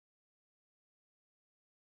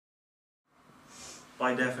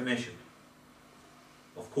by definition.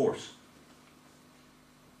 Of course.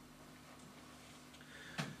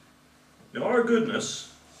 Now, our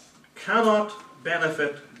goodness cannot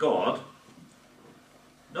benefit God,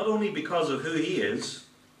 not only because of who He is,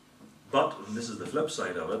 but, and this is the flip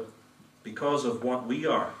side of it, because of what we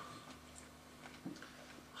are.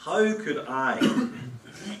 How could I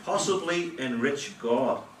possibly enrich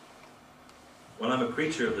God when I'm a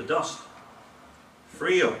creature of the dust?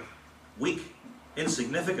 Frail, weak,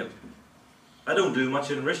 insignificant. I don't do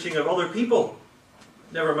much enriching of other people,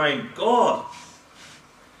 never mind God.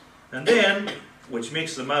 And then, which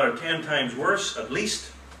makes the matter 10 times worse at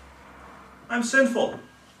least, I'm sinful.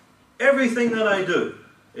 Everything that I do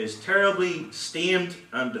is terribly stained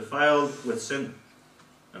and defiled with sin.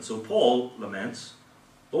 And so Paul laments,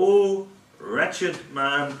 "O wretched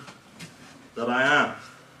man that I am."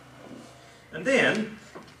 And then,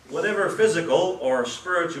 whatever physical or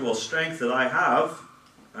spiritual strength that I have,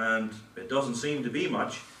 and it doesn't seem to be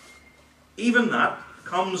much, even that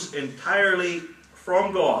comes entirely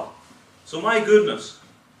from God. So my goodness,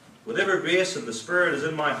 whatever grace of the Spirit is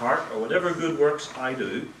in my heart, or whatever good works I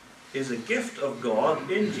do, is a gift of God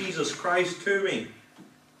in Jesus Christ to me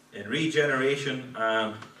in regeneration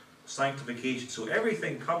and sanctification. So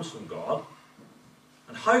everything comes from God.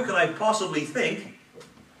 And how could I possibly think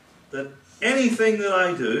that anything that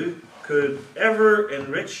I do could ever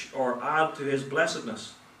enrich or add to His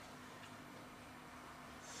blessedness?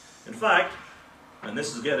 In fact, and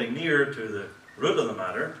this is getting near to the root of the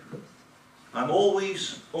matter, I'm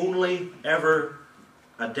always, only, ever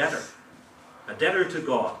a debtor to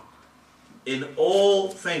God in all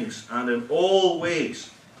things and in all ways.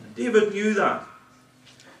 And David knew that.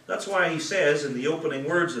 That's why he says in the opening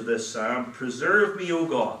words of this psalm, "Preserve me, O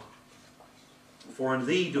God, for in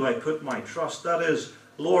Thee do I put my trust." That is,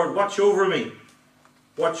 Lord, watch over me.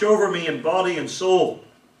 Watch over me in body and soul.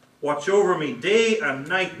 Watch over me day and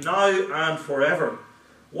night, now and forever.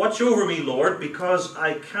 Watch over me, Lord, because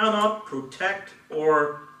I cannot protect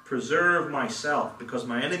or preserve myself, because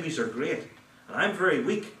my enemies are great, and I'm very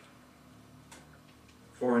weak.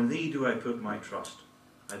 For in Thee do I put my trust.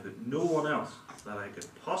 I have no one else that I could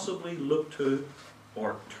possibly look to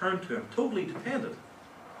or turn to. I'm totally dependent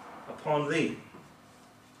upon Thee.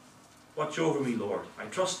 Watch over me, Lord. I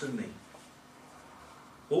trust in Thee.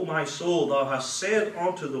 O my soul, thou hast said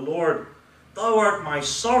unto the Lord, Thou art my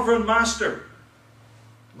sovereign master.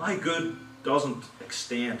 My good doesn't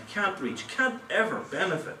extend, can't reach, can't ever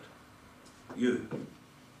benefit you.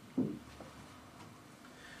 And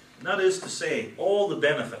that is to say, all the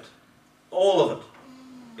benefit, all of it,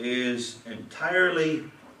 is entirely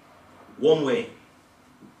one way.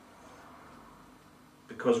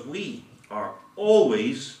 Because we are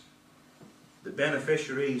always the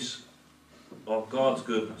beneficiaries of God's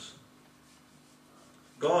goodness.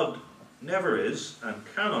 God never is and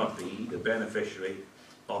cannot be the beneficiary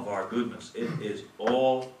of our goodness. It is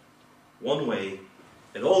all one way.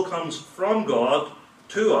 It all comes from God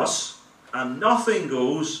to us, and nothing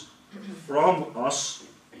goes from us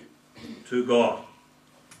to God.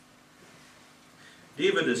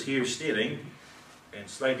 David is here stating, in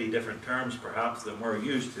slightly different terms perhaps than we're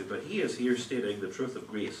used to, but he is here stating the truth of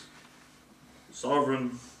grace.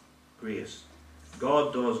 Sovereign grace.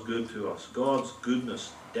 God does good to us. God's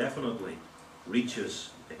goodness definitely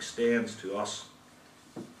reaches, extends to us.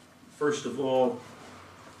 First of all,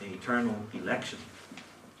 in eternal election.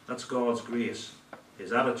 That's God's grace.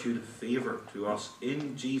 His attitude of favour to us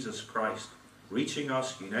in Jesus Christ. Reaching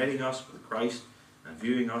us, uniting us with Christ, and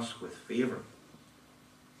viewing us with favour.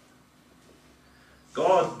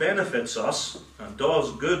 God benefits us and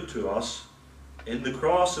does good to us in the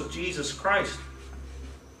cross of Jesus Christ.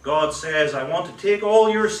 God says, I want to take all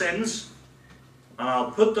your sins and I'll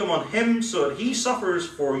put them on Him so that He suffers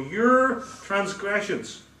for your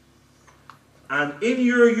transgressions. And in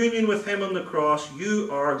your union with Him on the cross, you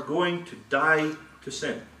are going to die to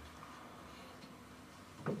sin.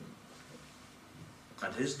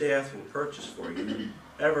 And His death will purchase for you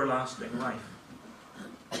everlasting life.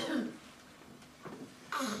 And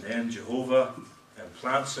then Jehovah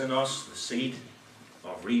implants in us the seed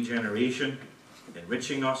of regeneration,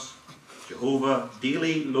 enriching us. Jehovah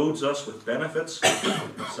daily loads us with benefits.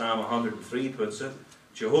 Psalm 103 puts it.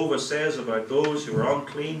 Jehovah says about those who are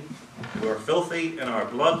unclean, who are filthy in our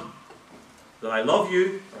blood, that I love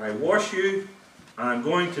you, or I wash you, and I'm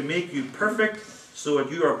going to make you perfect so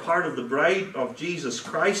that you are part of the bride of Jesus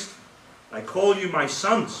Christ. I call you my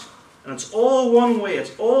sons. And it's all one way.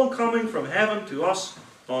 It's all coming from heaven to us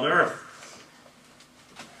on earth.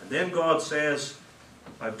 And then God says,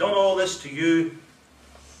 I've done all this to you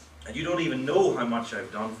And you don't even know how much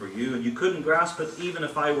I've done for you, and you couldn't grasp it even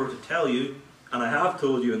if I were to tell you, and I have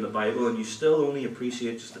told you in the Bible, and you still only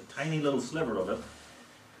appreciate just a tiny little sliver of it.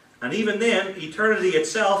 And even then, eternity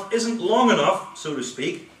itself isn't long enough, so to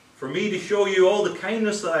speak, for me to show you all the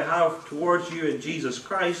kindness that I have towards you in Jesus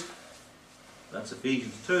Christ. That's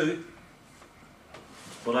Ephesians 2.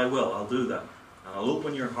 But I will, I'll do that. And I'll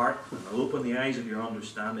open your heart, and I'll open the eyes of your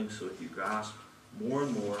understanding so that you grasp more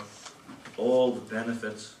and more all the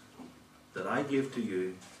benefits that I give to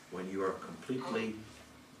you when you are completely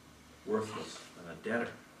worthless and a debtor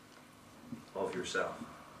of yourself.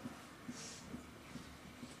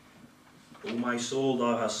 O my soul,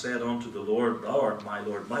 thou hast said unto the Lord, thou art my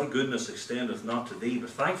Lord. My goodness extendeth not to thee,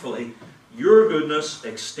 but thankfully your goodness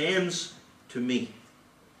extends to me.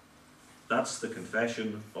 That's the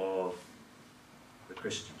confession of the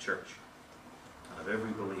Christian church and of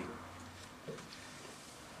every believer.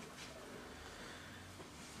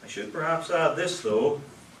 I should perhaps add this, though,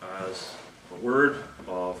 as a word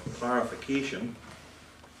of clarification,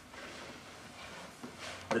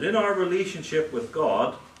 that in our relationship with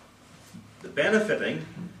God, the benefiting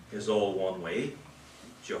is all one way.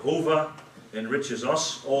 Jehovah enriches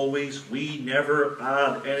us always. We never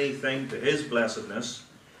add anything to his blessedness.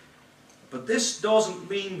 But this doesn't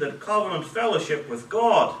mean that covenant fellowship with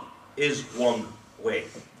God is one way.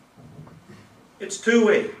 It's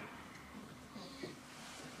two-way.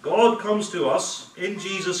 God comes to us in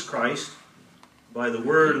Jesus Christ by the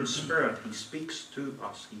Word and Spirit. He speaks to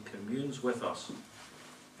us. He communes with us.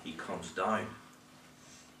 He comes down.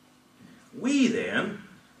 We then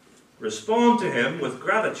respond to him with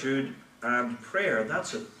gratitude and prayer.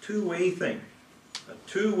 That's a two-way thing. A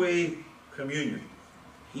two-way communion.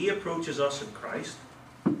 He approaches us in Christ,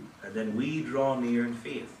 and then we draw near in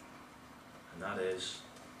faith. And that is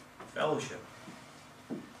fellowship.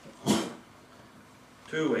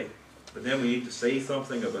 Two-way. But then we need to say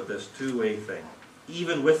something about this two-way thing.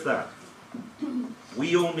 Even with that,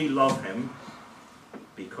 we only love him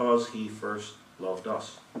because he first loved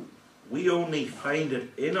us. We only find it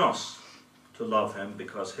in us to love him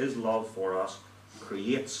because his love for us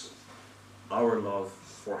creates our love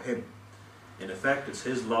for him. In effect, it's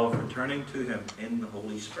his love returning to him in the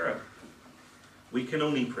Holy Spirit. We can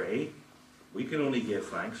only pray, we can only give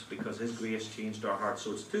thanks because his grace changed our hearts.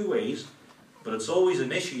 So it's two ways, but it's always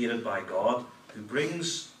initiated by God, who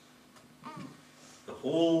brings the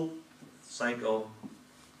whole cycle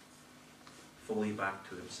fully back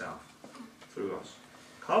to himself through us.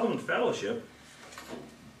 Covenant fellowship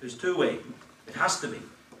is two-way. It has to be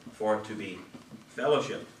for it to be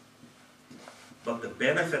fellowship. But the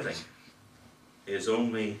benefiting is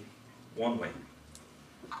only one way.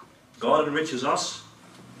 God enriches us,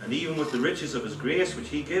 and even with the riches of his grace which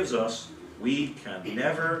he gives us, we can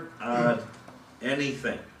never add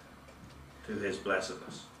anything to his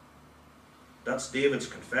blessedness. That's David's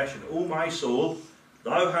confession. O my soul,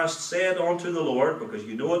 thou hast said unto the Lord, because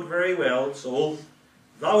you know it very well, soul,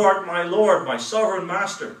 thou art my Lord, my sovereign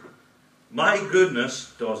master. My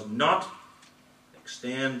goodness does not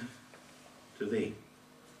extend to thee,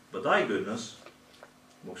 but thy goodness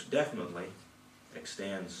most definitely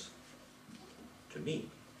extends to me.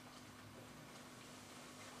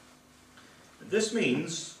 This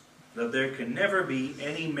means that there can never be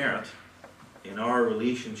any merit in our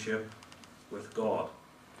relationship with God.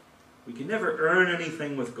 We can never earn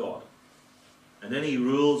anything with God. And any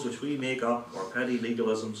rules which we make up, or petty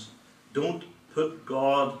legalisms, don't put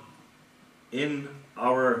God in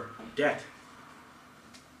our debt.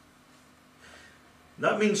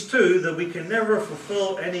 That means too that we can never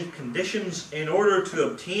fulfill any conditions in order to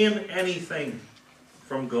obtain anything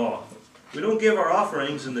from God. We don't give our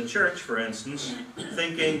offerings in the church, for instance,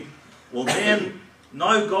 thinking, well then,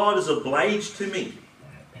 now God is obliged to me,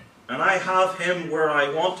 and I have him where I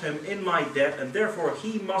want him in my debt, and therefore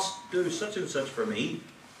he must do such and such for me,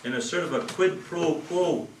 in a sort of a quid pro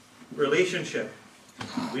quo relationship.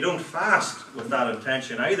 We don't fast with that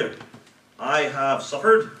intention either. I have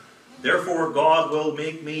suffered, therefore God will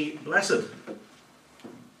make me blessed.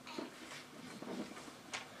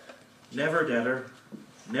 Never debtor,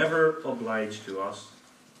 never obliged to us.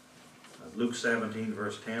 As Luke 17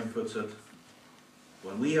 verse 10 puts it,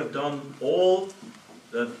 when we have done all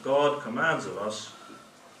that God commands of us,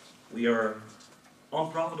 we are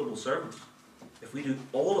unprofitable servants. If we do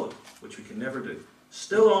all of it, which we can never do,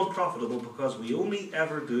 still unprofitable because we only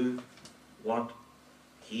ever do what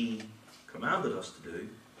he commanded us to do.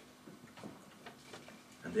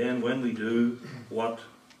 And then when we do what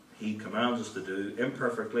he commands us to do,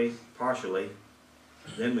 imperfectly, partially,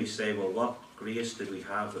 then we say, well, what grace did we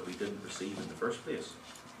have that we didn't receive in the first place?